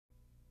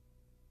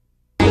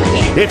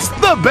It's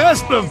the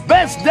best of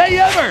best day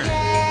ever.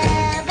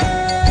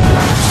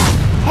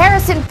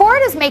 Harrison Ford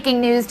is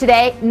making news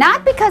today,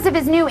 not because of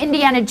his new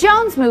Indiana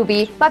Jones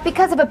movie, but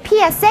because of a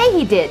PSA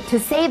he did to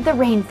save the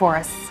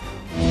rainforests.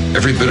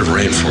 Every bit of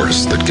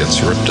rainforest that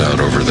gets ripped out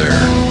over there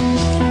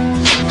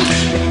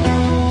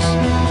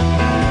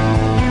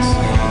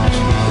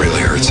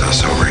really hurts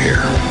us over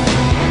here.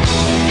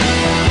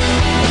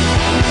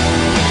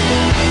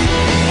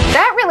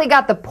 That really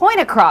got the point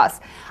across.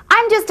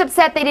 I'm just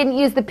upset they didn't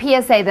use the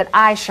PSA that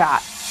I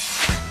shot.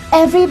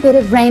 Every bit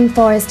of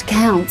rainforest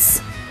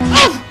counts.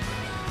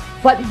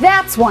 But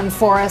that's one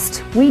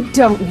forest we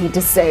don't need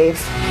to save.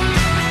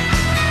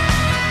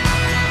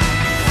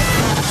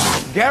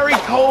 Gary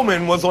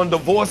Coleman was on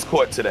divorce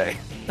court today.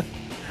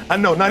 I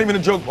know, not even a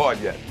joke part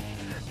yet.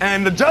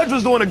 And the judge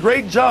was doing a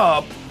great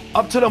job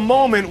up to the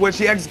moment where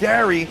she asked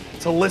Gary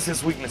to list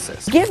his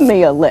weaknesses. Give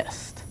me a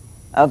list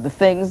of the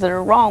things that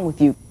are wrong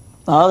with you.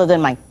 Other than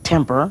my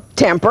temper.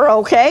 Temper,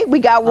 okay, we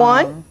got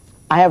one.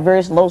 I have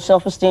very low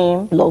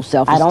self-esteem. Low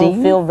self-esteem. I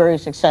don't feel very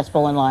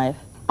successful in life.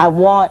 I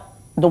want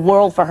the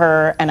world for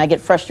her, and I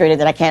get frustrated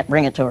that I can't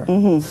bring it to her.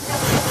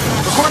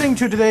 According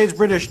to today's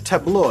British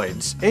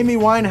tabloids, Amy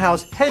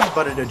Winehouse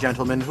headbutted a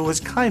gentleman who was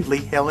kindly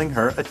hailing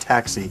her a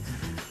taxi.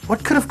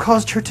 What could have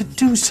caused her to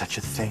do such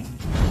a thing?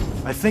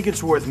 I think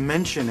it's worth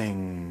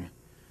mentioning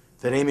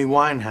that Amy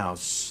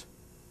Winehouse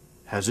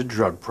has a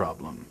drug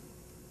problem.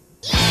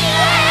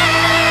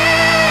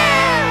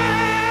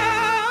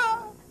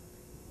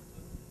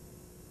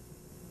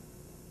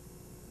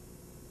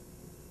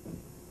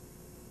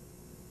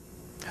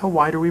 How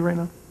wide are we right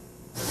now?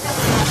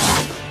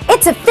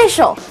 It's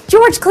official!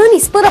 George Clooney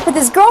split up with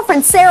his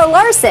girlfriend Sarah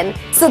Larson.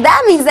 So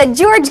that means that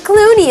George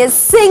Clooney is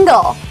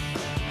single.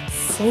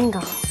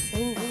 Single.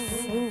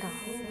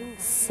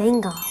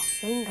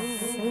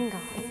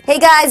 Hey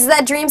guys, is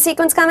that dream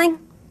sequence coming?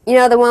 You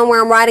know, the one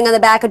where I'm riding on the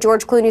back of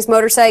George Clooney's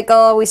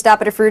motorcycle, we stop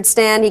at a fruit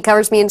stand, he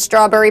covers me in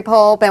strawberry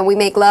pulp, and we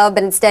make love,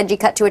 but instead you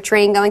cut to a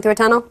train going through a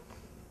tunnel?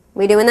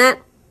 We doing that?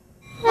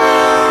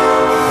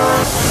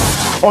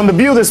 On The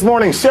View this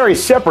morning, Sherry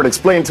Shepherd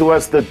explained to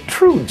us the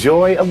true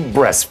joy of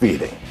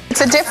breastfeeding.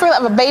 It's a difference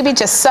of a baby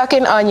just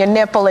sucking on your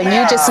nipple and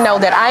you just know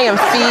that I am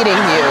feeding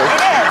you.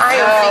 I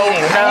am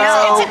feeding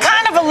you. It's a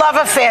kind of a love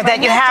affair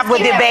that you have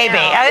with your baby.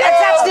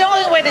 That's the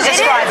only way to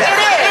describe it.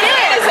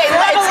 It is a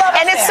love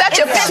affair. And it's such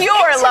a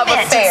pure love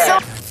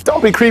affair.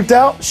 Don't be creeped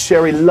out.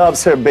 Sherry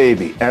loves her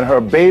baby, and her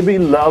baby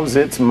loves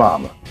its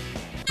mama.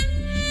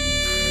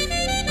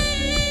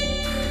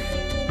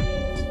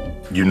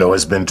 You know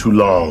it's been too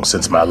long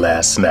since my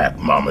last snack,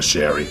 Mama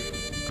Sherry.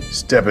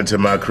 Step into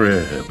my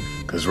crib,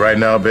 cause right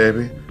now,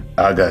 baby,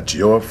 I got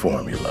your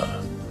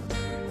formula.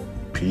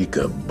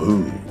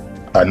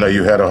 Peekaboo. I know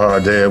you had a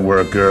hard day at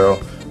work, girl,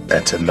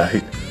 and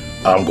tonight,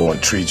 I'm gonna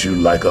treat you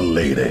like a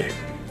lady.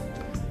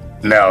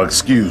 Now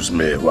excuse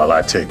me while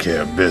I take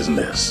care of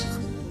business.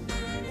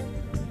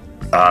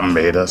 I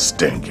made a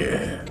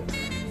stinky.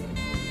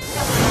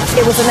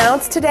 It was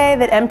announced today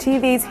that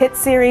MTV's hit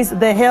series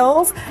The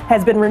Hills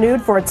has been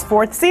renewed for its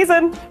 4th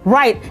season.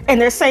 Right, and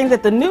they're saying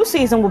that the new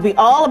season will be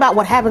all about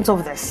what happens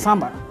over the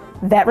summer.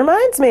 That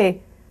reminds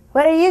me,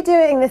 what are you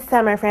doing this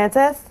summer,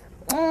 Francis?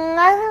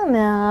 I don't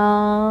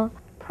know.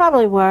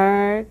 Probably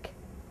work.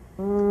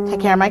 Take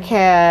care of my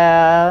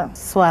cat.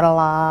 Sweat a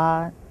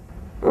lot.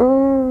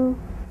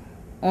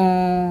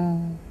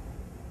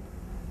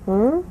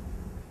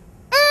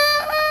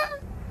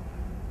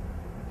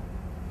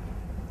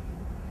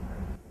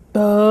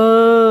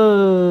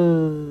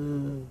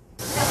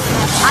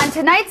 On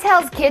tonight's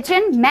Hell's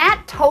Kitchen,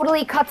 Matt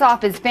totally cuts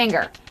off his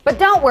finger. But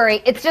don't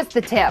worry, it's just the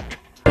tip.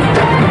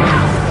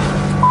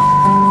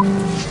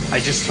 I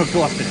just took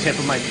off the tip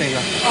of my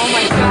finger. Oh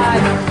my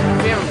God.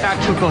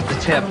 I took off the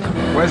tip.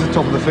 Where's the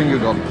top of the finger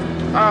gone?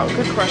 Oh,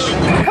 good question.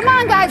 Come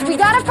on, guys, we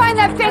gotta find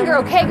that finger,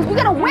 okay? Because we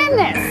gotta win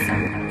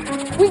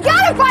this. We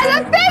gotta find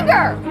that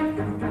finger!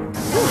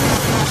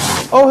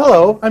 Oh,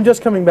 hello. I'm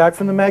just coming back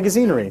from the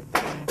magazinery.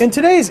 In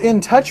today's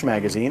In Touch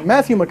magazine,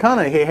 Matthew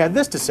McConaughey had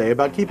this to say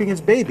about keeping his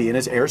baby in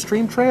his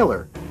Airstream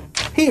trailer.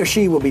 He or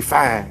she will be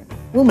fine.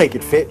 We'll make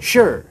it fit,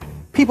 sure.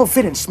 People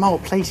fit in small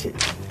places.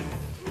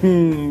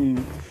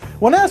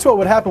 When asked what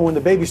would happen when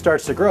the baby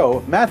starts to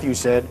grow, Matthew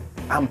said,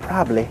 I'm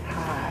probably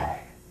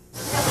high.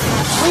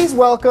 Please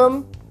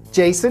welcome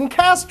Jason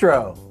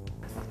Castro.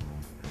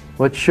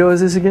 What show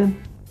is this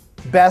again?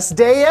 Best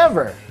day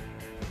ever.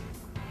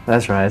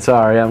 That's right.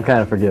 Sorry, I'm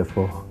kind of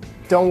forgetful.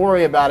 Don't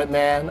worry about it,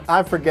 man.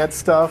 I forget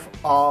stuff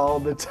all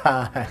the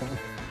time.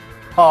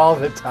 All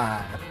the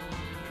time.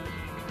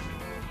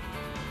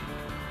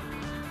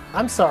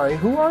 I'm sorry,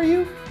 who are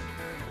you?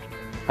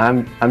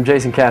 I'm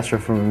Jason Castro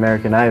from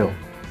American Idol.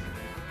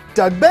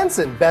 Doug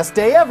Benson, best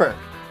day ever.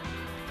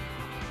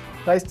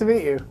 Nice to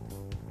meet you.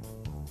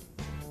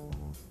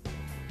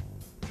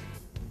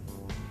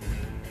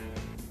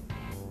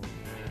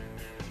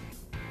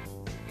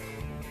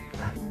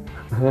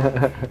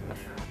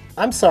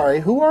 I'm sorry,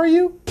 who are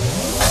you?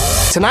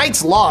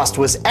 Tonight's Lost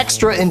was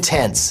extra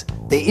intense.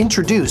 They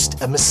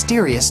introduced a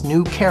mysterious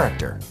new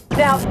character.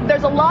 Now,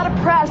 there's a lot of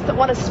press that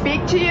want to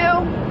speak to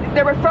you.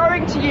 They're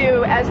referring to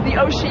you as the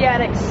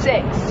Oceanic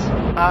Six.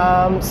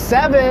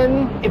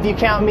 7 if you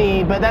count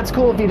me, but that's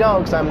cool if you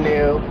don't because I'm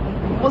new.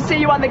 We'll see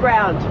you on the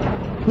ground.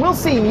 We'll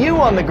see you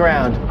on the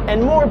ground.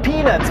 And more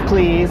peanuts,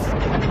 please.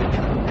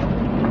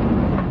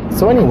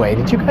 So anyway,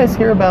 did you guys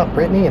hear about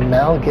Brittany and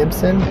Mel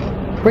Gibson?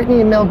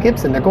 Brittany and Mel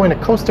Gibson, they're going to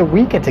Costa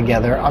Rica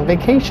together on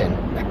vacation.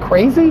 Isn't that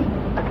crazy?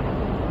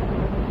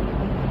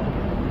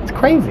 It's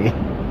crazy.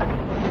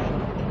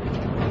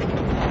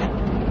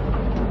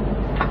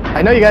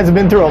 I know you guys have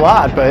been through a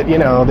lot, but you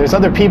know, there's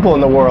other people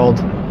in the world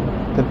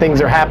that things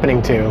are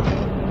happening to.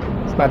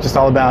 It's not just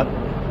all about,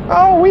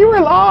 oh, we were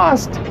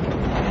lost.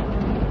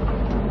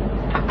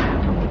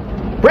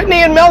 Brittany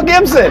and Mel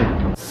Gibson.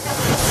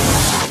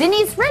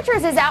 Denise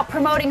Richards is out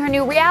promoting her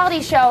new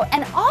reality show,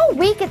 and all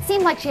week it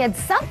seemed like she had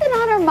something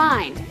on her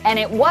mind, and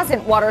it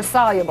wasn't water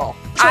soluble.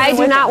 I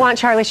do not want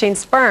Charlie Sheen's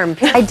sperm.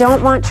 I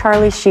don't want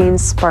Charlie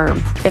Sheen's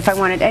sperm. If I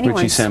wanted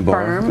anyone's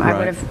sperm, I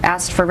would have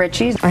asked for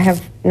Richie's. I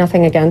have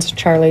nothing against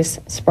Charlie's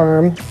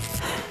sperm.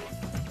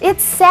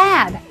 It's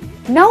sad.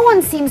 No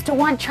one seems to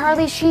want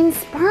Charlie Sheen's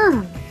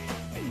sperm.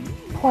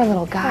 Poor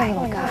little guy.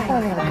 Poor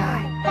little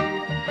guy.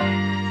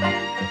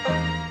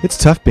 It's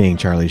tough being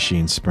Charlie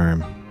Sheen's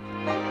sperm.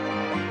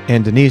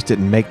 And Denise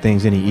didn't make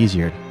things any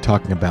easier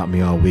talking about me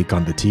all week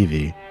on the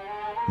TV.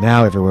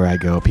 Now everywhere I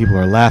go, people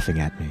are laughing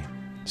at me.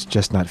 It's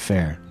just not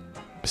fair.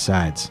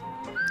 Besides,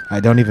 I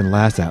don't even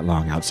last that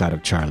long outside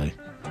of Charlie.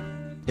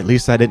 At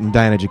least I didn't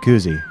die in a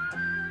jacuzzi,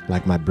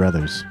 like my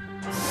brothers.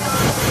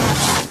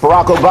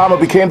 Barack Obama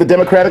became the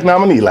Democratic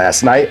nominee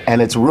last night,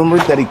 and it's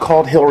rumored that he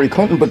called Hillary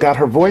Clinton but got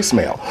her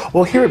voicemail.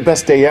 Well, here at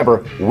Best Day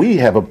Ever, we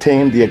have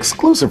obtained the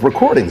exclusive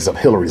recordings of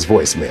Hillary's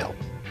voicemail.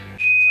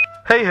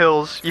 Hey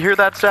Hills, you hear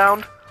that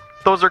sound?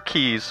 Those are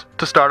keys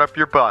to start up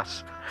your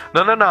bus.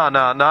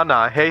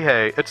 Na,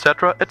 hey,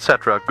 etc.,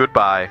 etc.,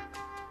 goodbye.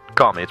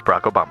 Call me, it's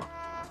Barack Obama.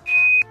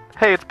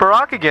 Hey, it's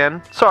Barack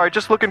again. Sorry,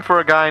 just looking for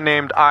a guy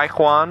named I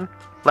Juan.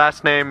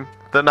 Last name,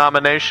 The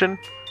Nomination.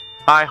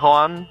 I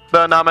Juan,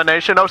 The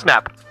Nomination. Oh,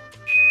 snap.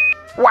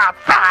 What's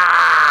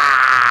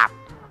up?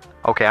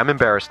 Okay, I'm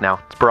embarrassed now.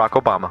 It's Barack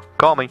Obama.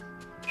 Call me.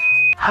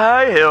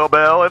 Hey,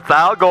 Hillbill, it's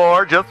Al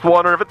Gore. Just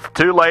wondering if it's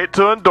too late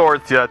to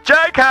endorse you.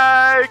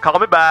 JK! Call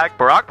me back.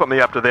 Barack put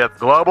me up to this.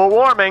 Global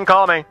warming.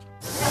 Call me.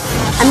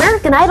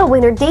 American Idol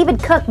winner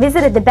David Cook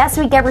visited the Best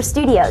Week Ever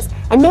studios,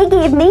 and they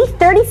gave me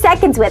 30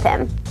 seconds with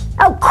him.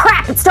 Oh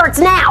crap, it starts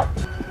now!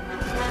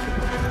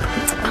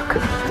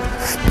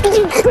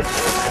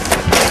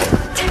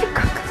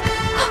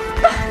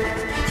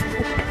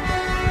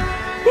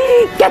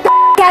 Get the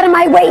f*** out of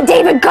my way,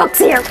 David Cook's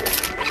here!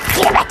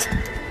 Damn it!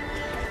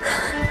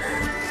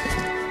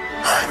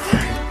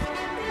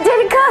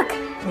 David Cook!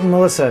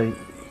 Melissa,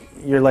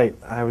 you're late.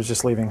 I was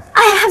just leaving.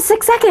 I have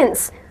 6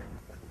 seconds.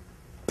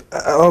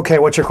 Okay,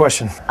 what's your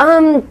question?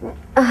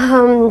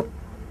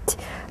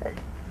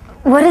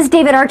 What does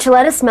David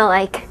Archuleta smell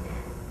like?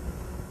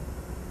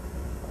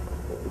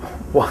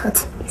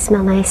 What? You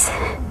smell nice,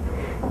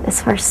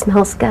 as far as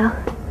smells go.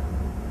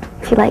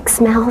 If you like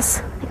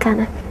smells,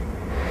 I'm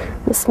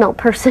a smell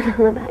person. I don't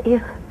know about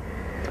you.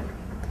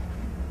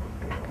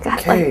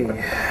 Okay.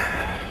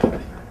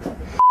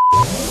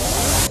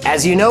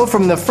 As you know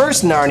from the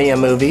first Narnia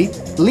movie,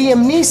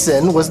 Liam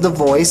Neeson was the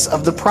voice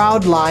of the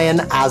proud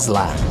lion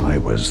Aslan. I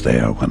was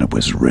there when it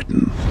was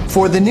written.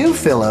 For the new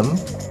film,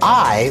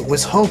 I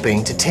was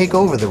hoping to take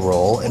over the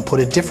role and put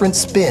a different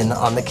spin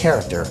on the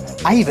character.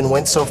 I even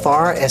went so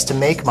far as to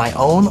make my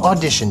own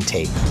audition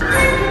tape.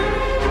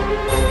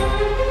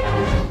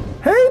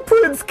 Hey,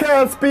 Prince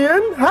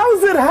Caspian,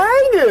 how's it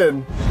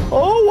hanging?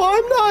 Oh,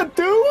 I'm not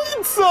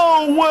doing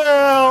so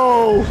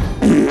well.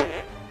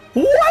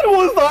 What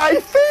was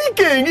I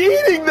thinking,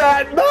 eating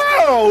that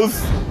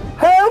mouse?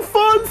 Have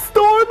fun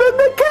storming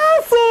the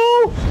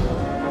castle!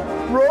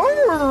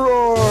 Roar,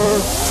 roar!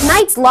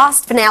 Tonight's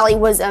Lost finale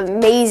was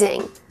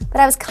amazing, but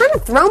I was kind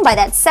of thrown by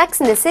that Sex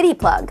and the City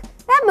plug.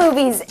 That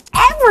movie's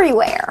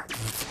everywhere.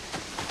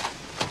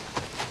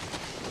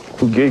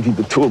 Who gave you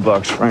the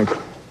toolbox, Frank?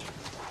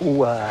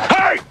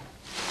 Hey!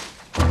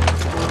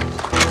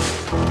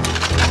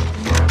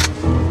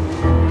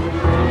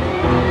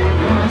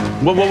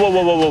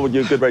 Whoa,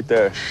 you're good right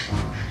there.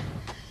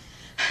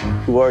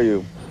 Who are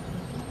you?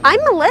 I'm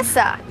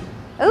Melissa.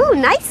 Ooh,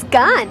 nice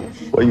gun.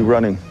 Why are you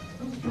running?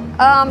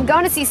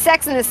 Going to see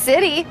Sex and the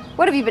City.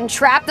 What, have you been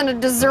trapped on a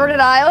deserted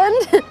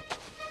island?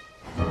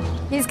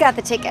 He's got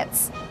the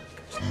tickets.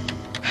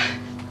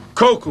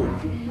 Coco,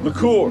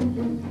 liqueur.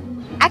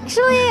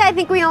 Actually, I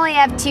think we only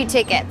have 2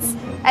 tickets.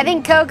 I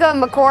think Coco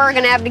and McCord are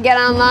gonna have to get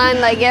online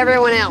like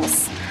everyone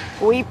else.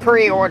 We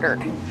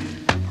pre-ordered.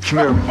 Come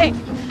here. Hey.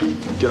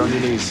 Get on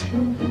your knees.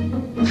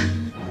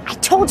 I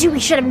told you we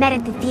should have met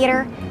at the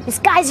theater. This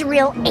guy's a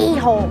real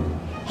a-hole.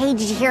 Hey,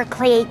 did you hear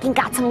Clay Aiken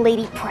got some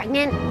lady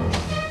pregnant?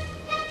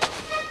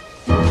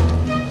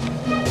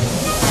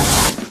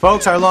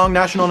 Folks, our long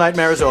national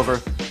nightmare is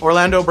over.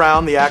 Orlando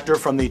Brown, the actor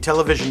from the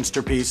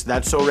television-ster piece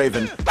That's So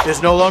Raven,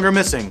 is no longer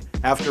missing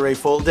after a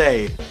full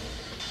day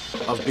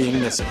of being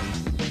missing.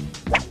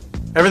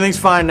 Everything's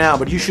fine now,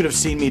 but you should have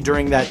seen me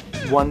during that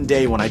one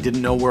day when I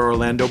didn't know where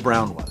Orlando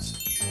Brown was.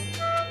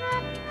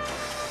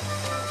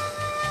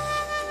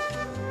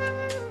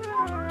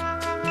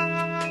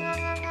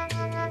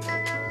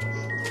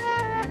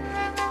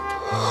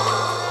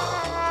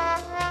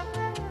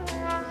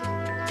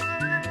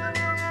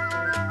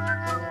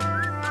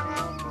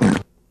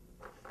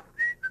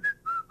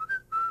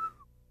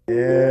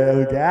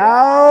 El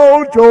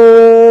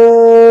Gaucho!